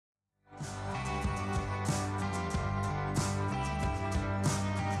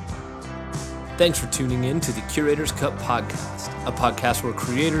Thanks for tuning in to the Curator's Cup podcast, a podcast where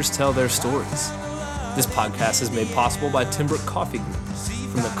creators tell their stories. This podcast is made possible by Timbrook Coffee Group.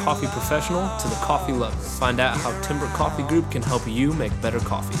 From the coffee professional to the coffee lover, find out how Timbrook Coffee Group can help you make better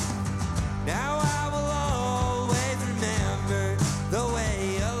coffee. Now I will always remember the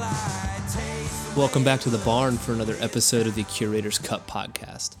way a lie tastes. Welcome back to the barn for another episode of the Curator's Cup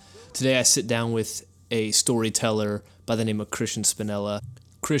podcast. Today I sit down with a storyteller by the name of Christian Spinella.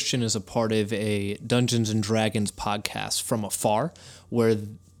 Christian is a part of a Dungeons & Dragons podcast from afar, where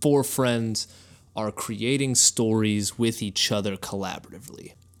four friends are creating stories with each other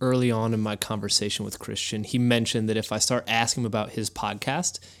collaboratively. Early on in my conversation with Christian, he mentioned that if I start asking him about his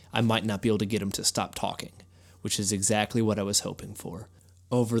podcast, I might not be able to get him to stop talking, which is exactly what I was hoping for.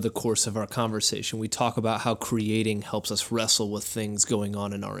 Over the course of our conversation, we talk about how creating helps us wrestle with things going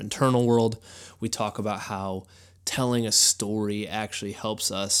on in our internal world. We talk about how telling a story actually helps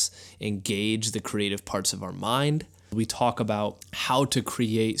us engage the creative parts of our mind. We talk about how to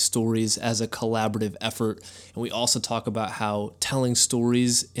create stories as a collaborative effort, and we also talk about how telling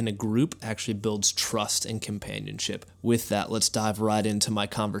stories in a group actually builds trust and companionship. With that, let's dive right into my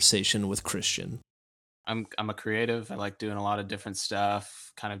conversation with Christian. I'm a creative. I like doing a lot of different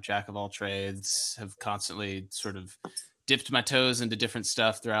stuff, kind of jack of all trades, have constantly sort of dipped my toes into different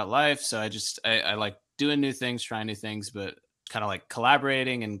stuff throughout life. So I like doing new things, trying new things, but kind of like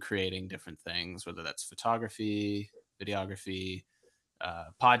collaborating and creating different things, whether that's photography, videography,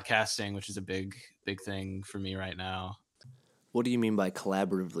 podcasting, which is a big thing for me right now. What do you mean by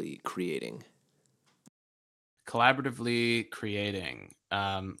collaboratively creating? Collaboratively creating.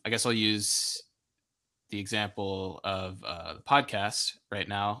 I guess I'll use the example of the podcast right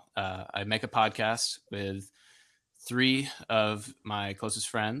now. I make a podcast with three of my closest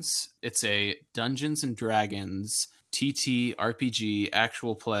friends. It's a Dungeons and Dragons TT RPG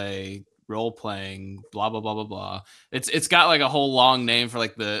actual play role playing blah blah blah blah blah. It's got like a whole long name for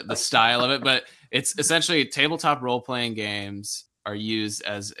like the style of it, but it's essentially tabletop role playing games are used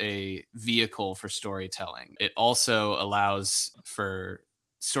as a vehicle for storytelling. It also allows for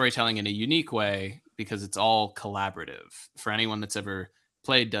storytelling in a unique way because it's all collaborative. For anyone that's ever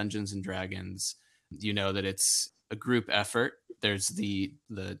played Dungeons and Dragons, you know that it's a group effort. There's the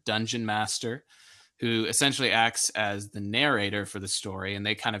dungeon master, who essentially acts as the narrator for the story, and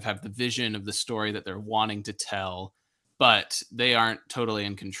they kind of have the vision of the story that they're wanting to tell, but they aren't totally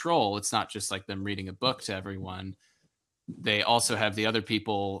in control. It's not just like them reading a book to everyone. They also have the other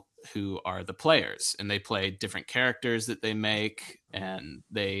people who are the players, and they play different characters that they make, and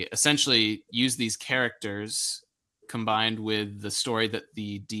they essentially use these characters combined with the story that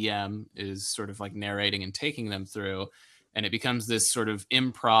the DM is sort of like narrating and taking them through. And it becomes this sort of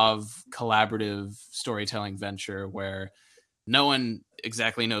improv collaborative storytelling venture where no one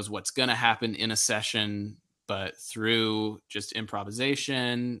exactly knows what's going to happen in a session, but through just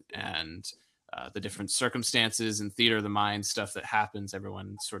improvisation and the different circumstances and theater of the mind stuff that happens,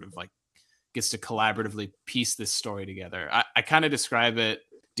 everyone sort of like gets to collaboratively piece this story together. I kind of describe it,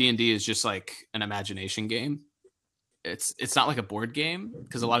 D&D is just like an imagination game. It's not like a board game,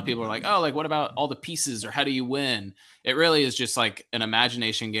 because a lot of people are like, oh, like what about all the pieces or how do you win? It really is just like an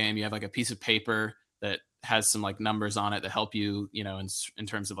imagination game. You have like a piece of paper that has some like numbers on it that help you, you know, in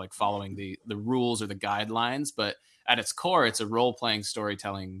terms of like following the rules or the guidelines. But at its core, it's a role playing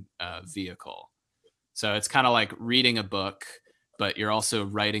storytelling vehicle. So it's kind of like reading a book, but you're also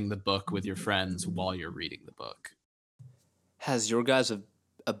writing the book with your friends while you're reading the book. Has your guys'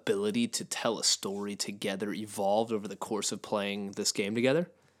 ability to tell a story together evolved over the course of playing this game together?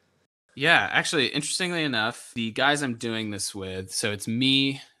 Yeah, actually, interestingly enough, the guys I'm doing this with, so it's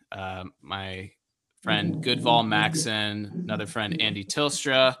me, my friend Goodval Maxon, another friend Andy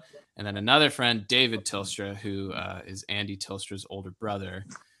Tilstra, and then another friend David Tilstra, who is Andy Tilstra's older brother.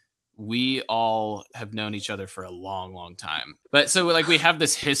 We all have known each other for a long, long time. But so like we have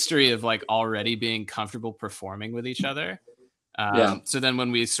this history of like already being comfortable performing with each other. So then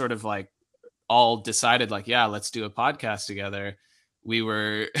when we sort of like all decided like, yeah, let's do a podcast together, we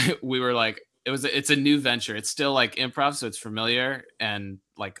were like, it's a new venture. It's still like improv, so it's familiar, and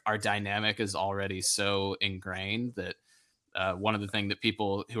like our dynamic is already so ingrained that one of the things that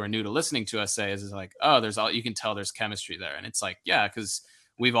people who are new to listening to us say is like, oh, you can tell there's chemistry there. And it's like, yeah, because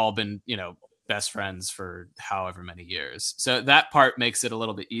we've all been, you know, best friends for however many years. So that part makes it a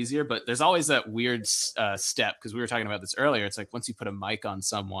little bit easier, but there's always that weird step, because we were talking about this earlier. It's like once you put a mic on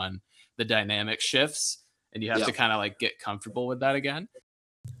someone, the dynamic shifts and you have to kind of like get comfortable with that again.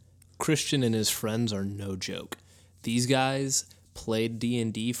 Christian and his friends are no joke. These guys played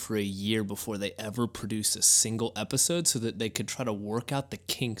D&D for a year before they ever produced a single episode so that they could try to work out the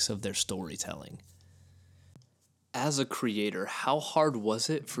kinks of their storytelling. As a creator, how hard was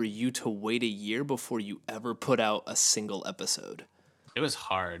it for you to wait a year before you ever put out a single episode? It was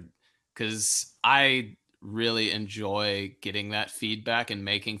hard because I really enjoy getting that feedback and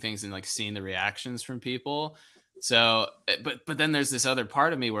making things and like seeing the reactions from people. So, but then there's this other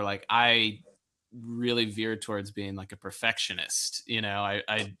part of me where like I really veered towards being like a perfectionist. You know,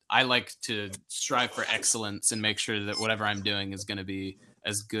 I like to strive for excellence and make sure that whatever I'm doing is going to be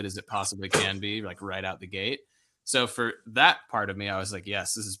as good as it possibly can be, like right out the gate. So for that part of me, I was like,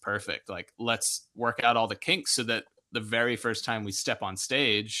 yes, this is perfect. Like, let's work out all the kinks so that the very first time we step on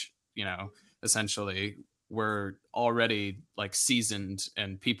stage, you know, essentially we're already like seasoned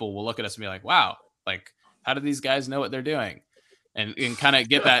and people will look at us and be like, wow, like, how do these guys know what they're doing? And kind of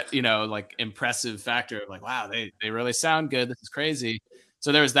get that, you know, like impressive factor of like, wow, they really sound good. This is crazy.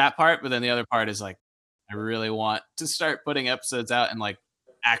 So there was that part. But then the other part is like, I really want to start putting episodes out and like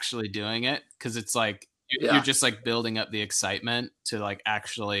actually doing it. Cause it's like, you're just like building up the excitement to like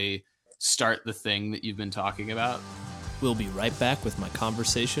actually start the thing that you've been talking about. We'll be right back with my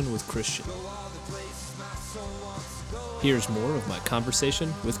conversation with Christian. Here's more of my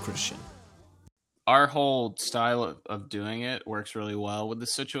conversation with Christian. Our whole style of doing it works really well with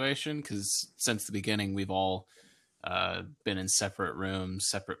this situation because since the beginning, we've all been in separate rooms,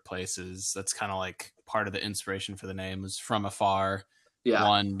 separate places. That's kind of like part of the inspiration for the name was From Afar. Yeah.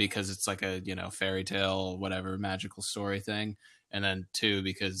 One, because it's like a, you know, fairy tale, whatever, magical story thing. And then two,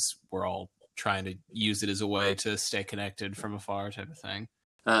 because we're all trying to use it as a way to stay connected from afar type of thing.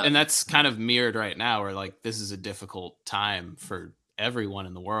 And that's kind of mirrored right now where like this is a difficult time for everyone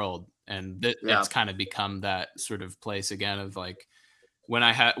in the world. And it's kind of become that sort of place again of like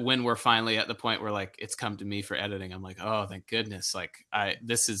when we're finally at the point where like it's come to me for editing, I'm like, oh, thank goodness. Like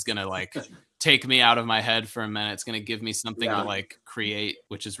this is going to like take me out of my head for a minute. It's going to give me something to like create,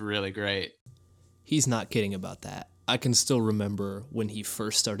 which is really great. He's not kidding about that. I can still remember when he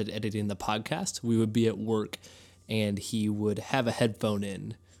first started editing the podcast, we would be at work and he would have a headphone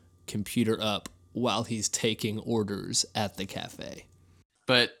in, computer up, while he's taking orders at the cafe.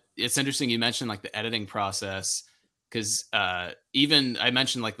 But it's interesting you mentioned like the editing process because even I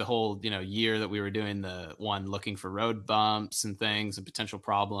mentioned like the whole, you know, year that we were doing the one looking for road bumps and things and potential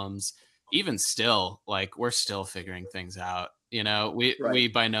problems. Even still, like we're still figuring things out. You know, we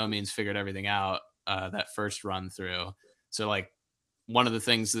by no means figured everything out that first run through. So like one of the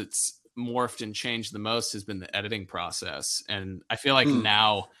things that's morphed and changed the most has been the editing process. And I feel like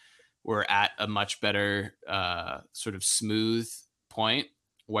now we're at a much better sort of smooth point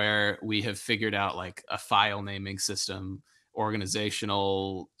where we have figured out like a file naming system,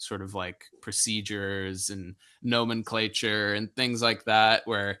 organizational sort of like procedures and nomenclature and things like that,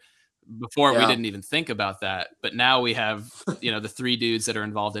 where before we didn't even think about that. But now we have, you know, the three dudes that are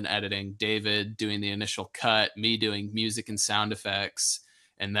involved in editing, David doing the initial cut, me doing music and sound effects.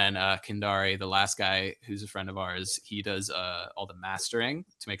 And then Kindari, the last guy who's a friend of ours, he does all the mastering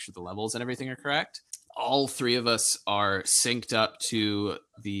to make sure the levels and everything are correct. All three of us are synced up to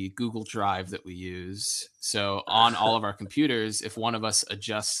the Google Drive that we use. So on all of our computers, if one of us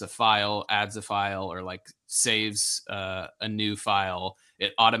adjusts a file, adds a file, or like saves a new file,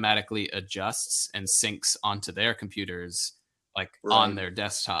 it automatically adjusts and syncs onto their computers, like on their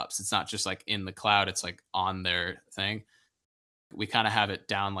desktops. It's not just like in the cloud, it's like on their thing. We kind of have it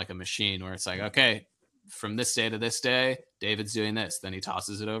down like a machine where it's like, okay, from this day to this day, David's doing this. Then he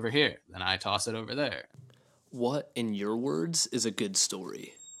tosses it over here. Then I toss it over there. What, in your words, is a good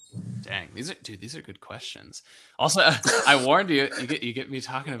story? Dang, these are good questions. Also, I warned you. You get me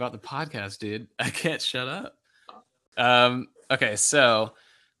talking about the podcast, dude. I can't shut up. Okay, so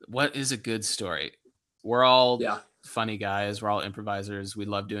what is a good story? We're all funny guys. We're all improvisers. We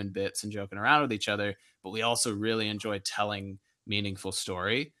love doing bits and joking around with each other, but we also really enjoy telling meaningful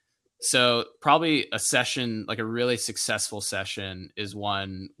story. So probably a session, like a really successful session, is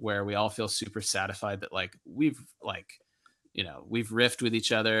one where we all feel super satisfied that like we've riffed with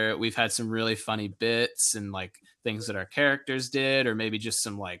each other. We've had some really funny bits and like things that our characters did, or maybe just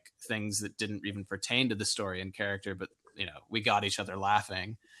some like things that didn't even pertain to the story and character, but you know, we got each other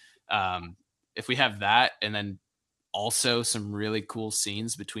laughing. If we have that, and then also some really cool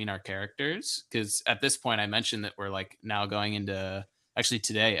scenes between our characters, because at this point I mentioned that we're like now going into, actually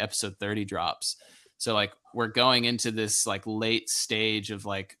today episode 30 drops, so like we're going into this like late stage of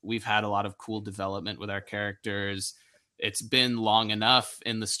like we've had a lot of cool development with our characters. It's been long enough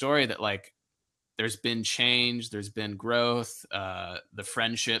in the story that like there's been change, there's been growth, the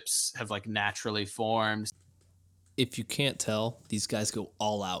friendships have like naturally formed. If you can't tell, these guys go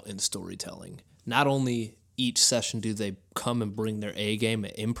all out in storytelling. Not only each session do they come and bring their A game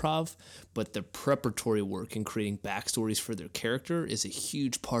at improv, but their preparatory work in creating backstories for their character is a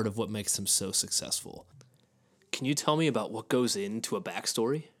huge part of what makes them so successful. Can you tell me about what goes into a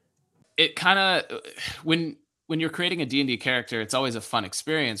backstory? It kind of, when you're creating a D&D character, it's always a fun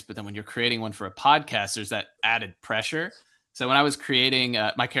experience, but then when you're creating one for a podcast, there's that added pressure. So when I was creating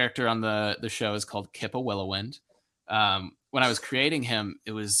my character on the show is called Kippa Willowwind. When I was creating him,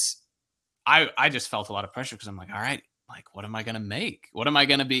 it was I just felt a lot of pressure because I'm like, all right, like what am I gonna make? What am I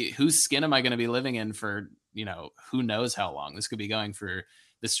gonna be? Whose skin am I gonna be living in for who knows how long? This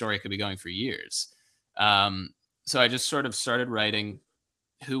story could be going for years. So I just sort of started writing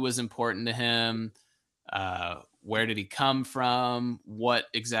who was important to him, where did he come from, what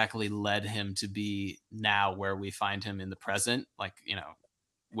exactly led him to be now where we find him in the present, like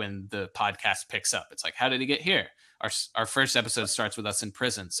when the podcast picks up, it's like, how did he get here? Our first episode starts with us in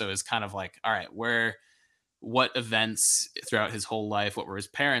prison, so it's kind of like, all right, what events throughout his whole life, what were his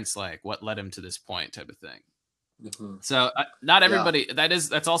parents like, what led him to this point, type of thing. Mm-hmm. So not everybody,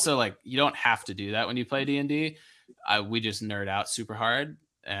 that's also like, you don't have to do that when you play D&D. We just nerd out super hard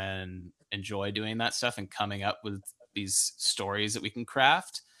and enjoy doing that stuff and coming up with these stories that we can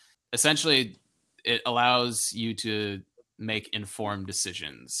craft. Essentially, it allows you to make informed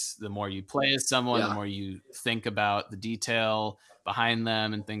decisions. The more you play as someone, the more you think about the detail behind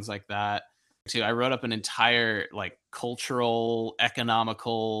them and things like that. Too, I wrote up an entire like cultural,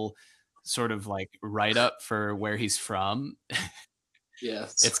 economical sort of like write-up for where he's from.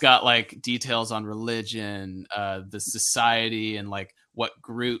 Yes. It's got like details on religion, the society, and like what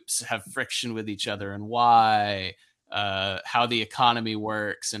groups have friction with each other and why, how the economy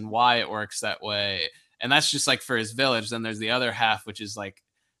works and why it works that way. And that's just like for his village. Then there's the other half, which is like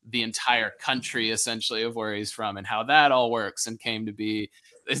the entire country essentially of where he's from and how that all works and came to be.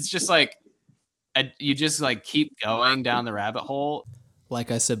 It's just like, you just like keep going down the rabbit hole. Like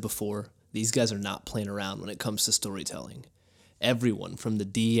I said before, these guys are not playing around when it comes to storytelling. Everyone from the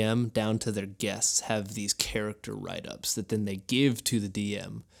DM down to their guests have these character write-ups that then they give to the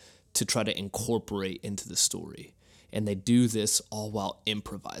DM to try to incorporate into the story. And they do this all while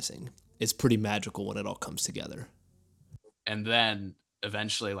improvising. It's pretty magical when it all comes together. And then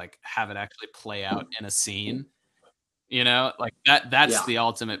eventually like have it actually play out in a scene, like that's the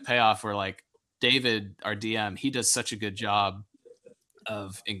ultimate payoff where like David, our DM, he does such a good job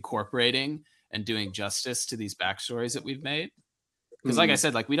of incorporating and doing justice to these backstories that we've made. Because like I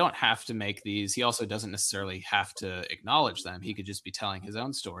said, like we don't have to make these. He also doesn't necessarily have to acknowledge them. He could just be telling his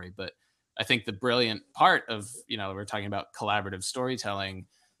own story. But I think the brilliant part of, we're talking about collaborative storytelling,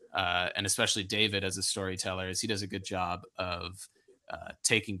 and especially David as a storyteller, is he does a good job of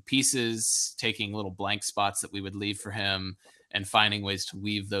taking pieces, taking little blank spots that we would leave for him and finding ways to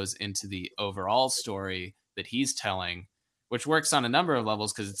weave those into the overall story that he's telling, which works on a number of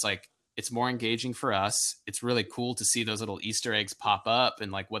levels because it's like, it's more engaging for us. It's really cool to see those little Easter eggs pop up and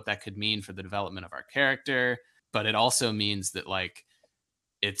like what that could mean for the development of our character. But it also means that like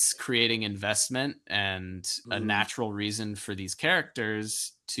it's creating investment and a natural reason for these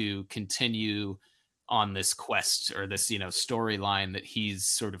characters to continue on this quest or this, storyline that he's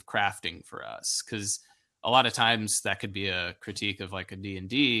sort of crafting for us. Because a lot of times that could be a critique of like a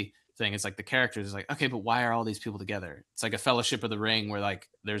D&D thing. It's like the characters is like, okay, but why are all these people together? It's like a Fellowship of the Ring where like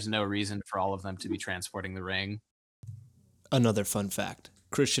there's no reason for all of them to be transporting the ring. Another fun fact,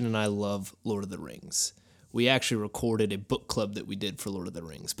 Christian and I love Lord of the Rings. We actually recorded a book club that we did for Lord of the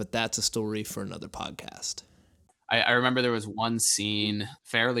Rings, but that's a story for another podcast. I remember there was one scene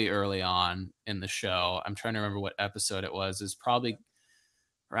fairly early on in the show. I'm trying to remember what episode it was. It was probably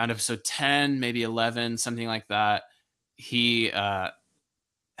around episode 10, maybe 11, something like that. He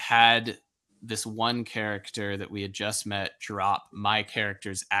had this one character that we had just met drop my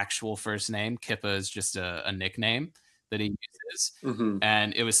character's actual first name. Kippa is just a nickname that he uses.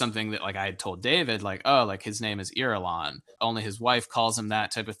 And it was something that like I had told David, like, oh, like his name is Irulan. Only his wife calls him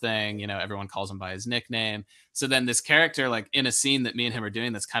that type of thing. Everyone calls him by his nickname. So then this character, like in a scene that me and him are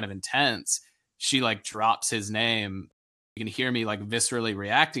doing that's kind of intense, she like drops his name. You can hear me like viscerally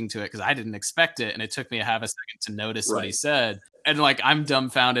reacting to it because I didn't expect it. And it took me a half a second to notice what he said. And like, I'm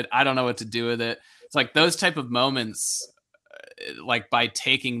dumbfounded. I don't know what to do with it. It's like those type of moments, like by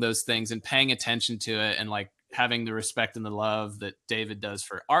taking those things and paying attention to it and like having the respect and the love that David does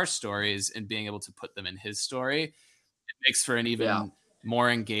for our stories and being able to put them in his story, it makes for an even more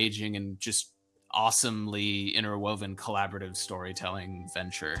engaging and just awesomely interwoven collaborative storytelling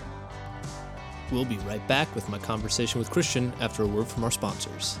venture. We'll be right back with my conversation with Christian after a word from our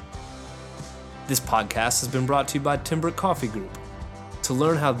sponsors. This podcast has been brought to you by Timbrook Coffee Group. To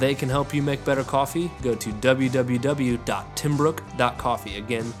learn how they can help you make better coffee, go to www.timbrook.coffee.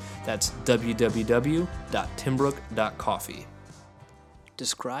 Again, that's www.timbrook.coffee.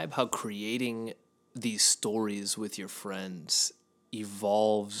 Describe how creating these stories with your friends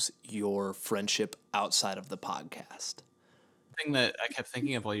evolves your friendship outside of the podcast. The thing that I kept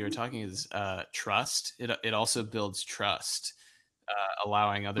thinking of while you were talking is trust. It also builds trust,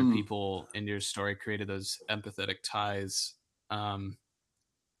 allowing other people in your story created those empathetic ties.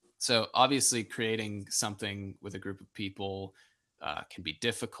 So obviously creating something with a group of people can be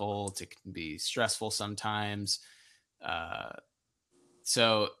difficult. It can be stressful sometimes.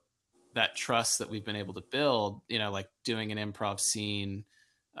 So that trust that we've been able to build, like doing an improv scene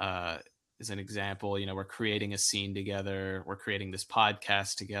is an example. We're creating a scene together. We're creating this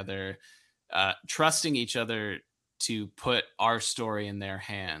podcast together, trusting each other to put our story in their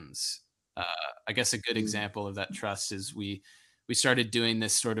hands. I guess a good example of that trust is we started doing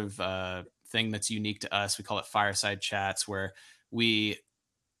this sort of thing that's unique to us. We call it fireside chats, where we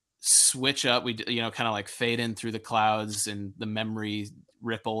switch up. We kind of like fade in through the clouds and the memory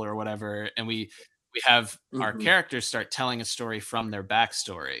ripple or whatever, and we have our characters start telling a story from their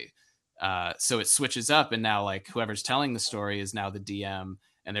backstory. So it switches up, and now like whoever's telling the story is now the DM,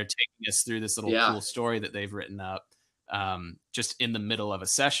 and they're taking us through this little cool story that they've written up just in the middle of a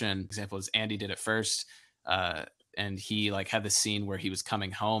session. Example is Andy did it first, and he like had this scene where he was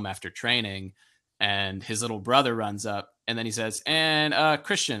coming home after training, and his little brother runs up, and then he says, and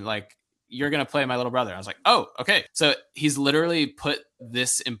Christian, like, you're going to play my little brother. I was like, oh, okay. So he's literally put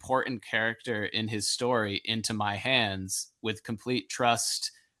this important character in his story into my hands with complete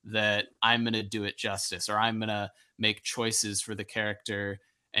trust that I'm going to do it justice, or I'm going to make choices for the character,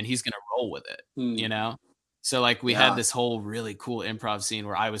 and he's going to roll with it, So like we had this whole really cool improv scene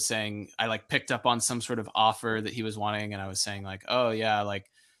where I was saying, I like picked up on some sort of offer that he was wanting. And I was saying like, oh yeah,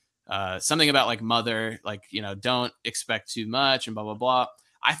 like something about like mother, like, don't expect too much and blah, blah, blah.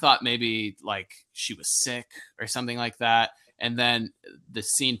 I thought maybe like she was sick or something like that. And then the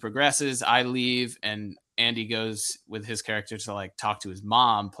scene progresses. I leave, and Andy goes with his character to like talk to his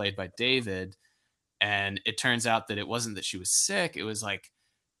mom, played by David. And it turns out that it wasn't that she was sick. It was like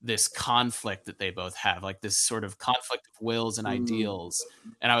this conflict that they both have, like this sort of conflict of wills and ideals.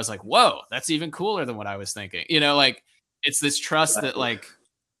 And I was like, whoa, that's even cooler than what I was thinking. Like it's this trust that like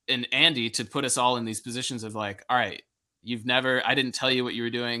in Andy to put us all in these positions of like, all right, I didn't tell you what you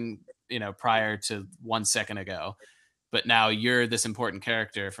were doing, prior to 1 second ago, but now you're this important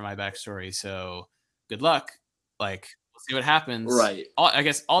character for my backstory. So good luck. Like, we'll see what happens. Right. I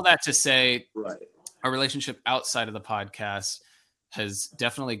guess all that to say, our relationship outside of the podcast has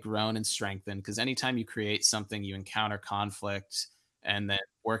definitely grown and strengthened, because anytime you create something, you encounter conflict, and then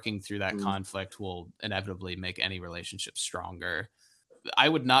working through that conflict will inevitably make any relationship stronger. I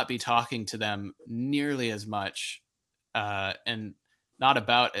would not be talking to them nearly as much and not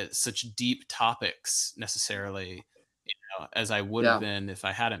about such deep topics necessarily, as I would have been if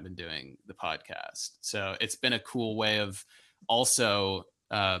I hadn't been doing the podcast. So it's been a cool way of also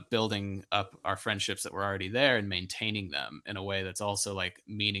building up our friendships that were already there and maintaining them in a way that's also like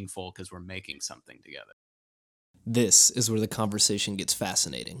meaningful, because we're making something together. This is where the conversation gets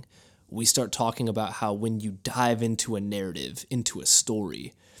fascinating. We start talking about how when you dive into a narrative, into a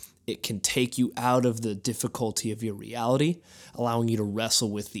story, it can take you out of the difficulty of your reality, allowing you to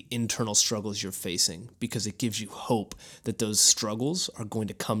wrestle with the internal struggles you're facing, because it gives you hope that those struggles are going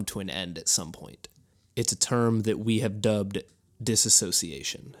to come to an end at some point. It's a term that we have dubbed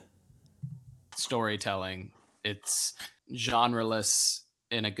disassociation. Storytelling. It's genreless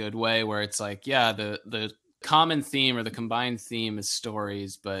in a good way, where it's like, the common theme or the combined theme is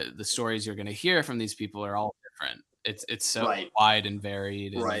stories, but the stories you're going to hear from these people are all different. It's so wide and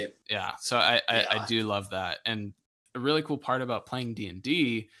varied. And, so I do love that. And a really cool part about playing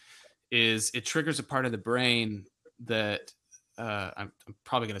D&D is it triggers a part of the brain that I'm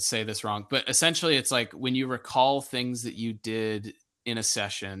probably going to say this wrong, but essentially it's like when you recall things that you did in a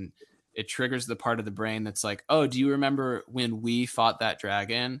session, it triggers the part of the brain that's like, oh, do you remember when we fought that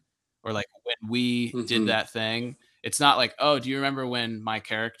dragon? Or like when we did that thing? It's not like, oh, do you remember when my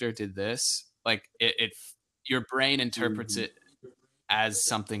character did this? Like your brain interprets it as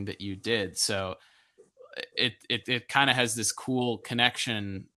something that you did. So it kind of has this cool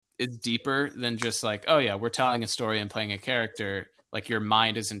connection. It's deeper than just like, oh yeah, we're telling a story and playing a character. Like your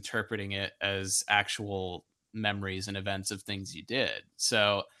mind is interpreting it as actual memories and events of things you did.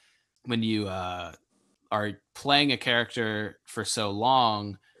 So when you are playing a character for so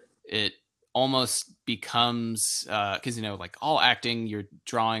long, it almost becomes, because like all acting, you're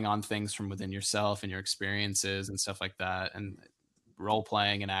drawing on things from within yourself and your experiences and stuff like that, and role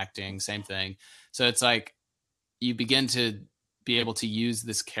playing and acting, same thing. So it's like you begin to be able to use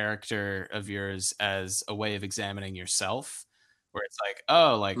this character of yours as a way of examining yourself, where it's like,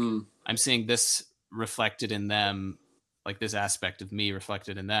 oh, like I'm seeing this reflected in them, like this aspect of me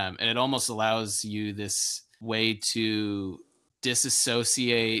reflected in them. And it almost allows you this way to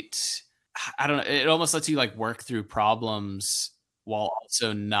disassociate. I don't know. It almost lets you like work through problems while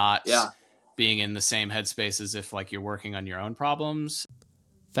also not being in the same headspace as if like you're working on your own problems.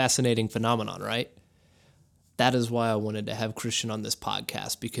 Fascinating phenomenon, right? That is why I wanted to have Christian on this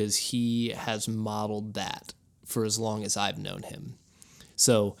podcast, because he has modeled that for as long as I've known him.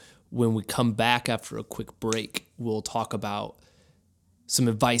 So when we come back after a quick break, we'll talk about some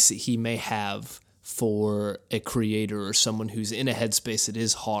advice that he may have for a creator or someone who's in a headspace that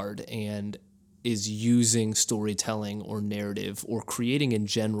is hard and is using storytelling or narrative or creating in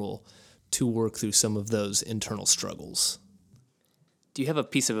general to work through some of those internal struggles. Do you have a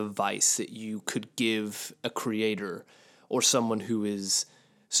piece of advice that you could give a creator or someone who is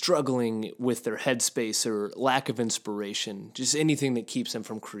struggling with their headspace or lack of inspiration, just anything that keeps them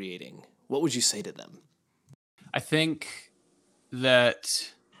from creating? What would you say to them? I think that,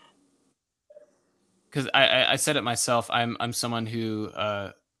 because I said it myself, I'm someone who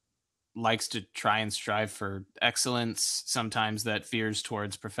likes to try and strive for excellence. Sometimes that veers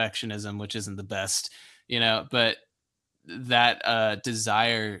towards perfectionism, which isn't the best, but that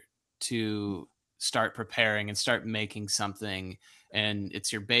desire to start preparing and start making something, and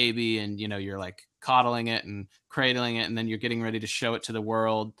it's your baby, and you're like coddling it and cradling it, and then you're getting ready to show it to the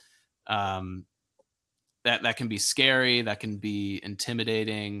world. That can be scary, that can be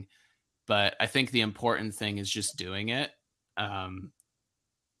intimidating, but I think the important thing is just doing it,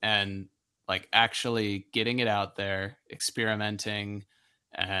 and like actually getting it out there, experimenting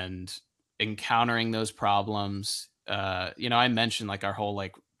and encountering those problems. I mentioned like our whole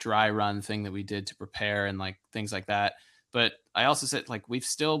like dry run thing that we did to prepare and like things like that. But I also said like we've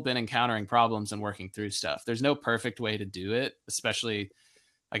still been encountering problems and working through stuff. There's no perfect way to do it, especially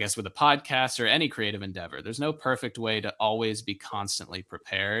I guess with a podcast or any creative endeavor. There's no perfect way to always be constantly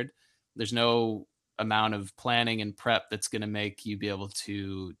prepared. There's no amount of planning and prep that's going to make you be able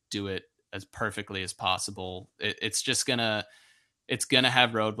to do it as perfectly as possible. It's just it's going to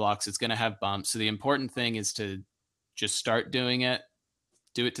have roadblocks. It's going to have bumps. So the important thing is to just start doing it,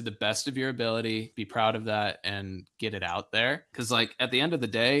 do it to the best of your ability, be proud of that, and get it out there. Because like at the end of the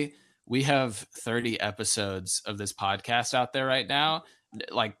day, we have 30 episodes of this podcast out there right now.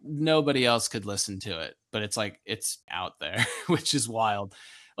 Like nobody else could listen to it, but it's like it's out there, which is wild.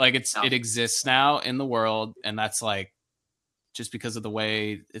 Like it exists now in the world, and that's like just because of the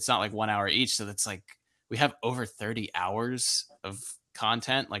way it's not like 1 hour each. So that's like we have over 30 hours of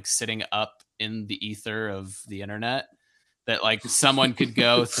content like sitting up in the ether of the internet that like someone could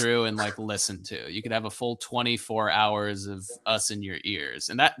go through and like listen to. You could have a full 24 hours of us in your ears,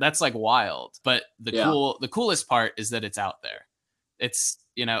 and that's like wild. But the coolest part is that it's out there. It's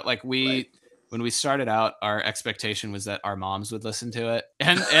like when we started out, our expectation was that our moms would listen to it,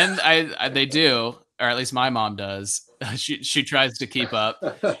 and they do, or at least my mom does. She tries to keep up.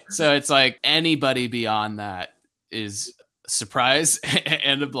 So it's like anybody beyond that is a surprise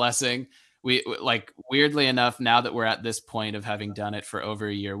and a blessing. We like weirdly enough, now that we're at this point of having done it for over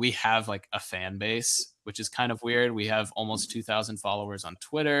a year, we have like a fan base, which is kind of weird. We have almost 2,000 followers on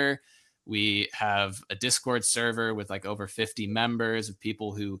Twitter. We have a Discord server with like over 50 members of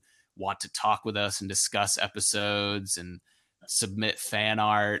people who want to talk with us and discuss episodes and submit fan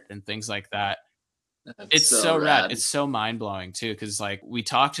art and things like that. It's so rad. It's so mind blowing too, because like we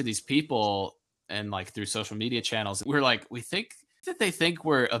talk to these people and like through social media channels, we're like, we think that they think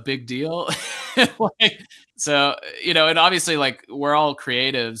we're a big deal. So and obviously like we're all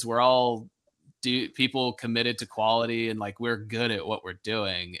creatives, we're all people committed to quality, and like we're good at what we're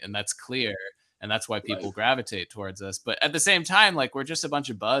doing, and that's clear, and that's why people gravitate towards us. But at the same time, like we're just a bunch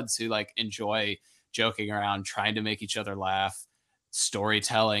of buds who like enjoy joking around, trying to make each other laugh,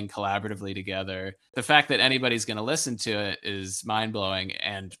 storytelling collaboratively together. The fact that anybody's going to listen to it is mind-blowing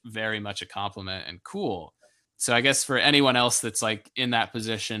and very much a compliment and cool. So I guess for anyone else that's like in that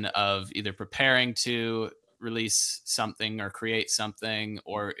position of either preparing to release something or create something,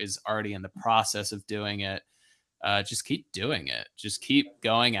 or is already in the process of doing it, just keep doing it. Just keep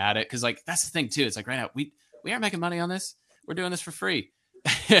going at it. Cause like, that's the thing too. It's like right now we aren't making money on this. We're doing this for free.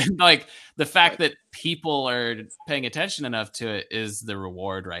 And like the fact that people are paying attention enough to it is the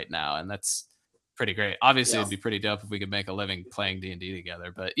reward right now. And that's pretty great. Obviously, Yeah. it'd be pretty dope if we could make a living playing D&D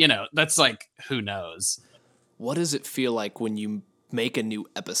together. But that's like, who knows? What does it feel like when you make a new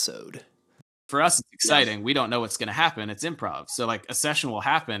episode? For us, it's exciting. We don't know what's going to happen. It's improv. So like a session will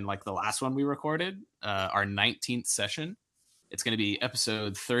happen, like the last one we recorded, our 19th session. It's going to be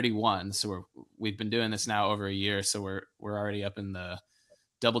episode 31. So we've been doing this now over a year. So we're already up in the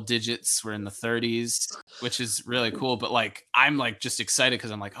double digits. We're in the 30s, which is really cool. But like, I'm like just excited because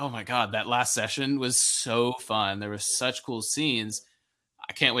I'm like, oh my God, that last session was so fun. There were such cool scenes.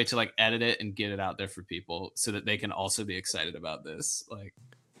 I can't wait to like edit it and get it out there for people so that they can also be excited about this. Like,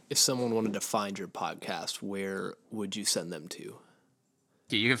 If someone wanted to find your podcast, where would you send them to?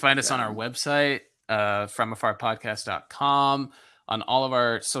 you can find us on our website, FromAfarPodcast.com, on all of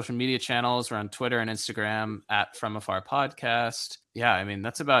our social media channels. We're on Twitter and Instagram at From Afar Podcast. Yeah, I mean,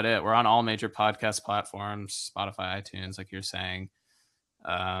 that's about it. We're on all major podcast platforms, Spotify, iTunes, like you're saying.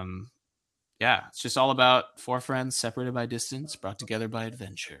 Yeah, it's just all about four friends separated by distance, brought together by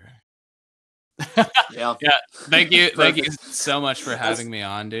adventure. Yeah. Yeah, thank you so much for having me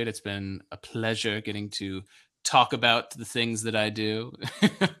on, dude. It's been a pleasure getting to talk about the things that I do.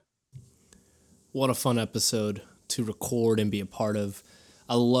 What a fun episode to record and be a part of.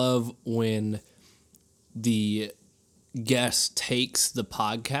 I love when the guest takes the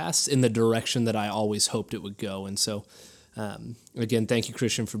podcast in the direction that I always hoped it would go. And so, again, thank you,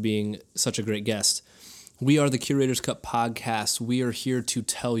 Christian, for being such a great guest. We are the Curator's Cut podcast. We are here to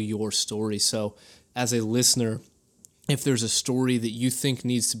tell your story. So as a listener, if there's a story that you think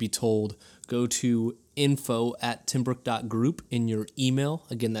needs to be told, go to info@timbrook.group in your email.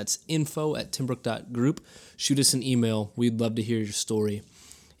 Again, that's info@timbrook.group. Shoot us an email. We'd love to hear your story.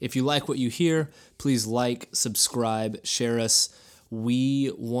 If you like what you hear, please like, subscribe, share us.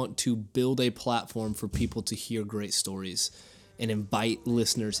 We want to build a platform for people to hear great stories and invite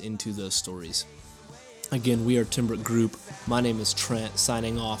listeners into those stories. Again, we are Timbrook Group. My name is Trent,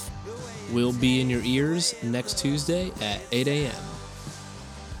 signing off. We'll be in your ears next Tuesday at 8 a.m.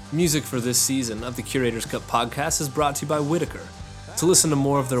 Music for this season of the Curator's Cut podcast is brought to you by Whitaker. To listen to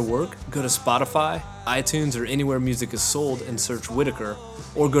more of their work, go to Spotify, iTunes, or anywhere music is sold and search Whitaker,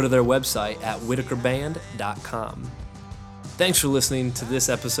 or go to their website at whitakerband.com. Thanks for listening to this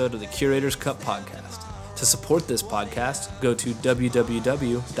episode of the Curator's Cut podcast. To support this podcast, go to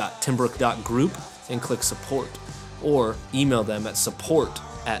www.timbrook.group and click support, or email them at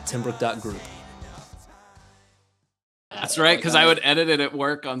support@timbrook.group. That's right, because I would edit it at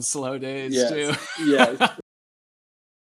work on slow days too. Yeah.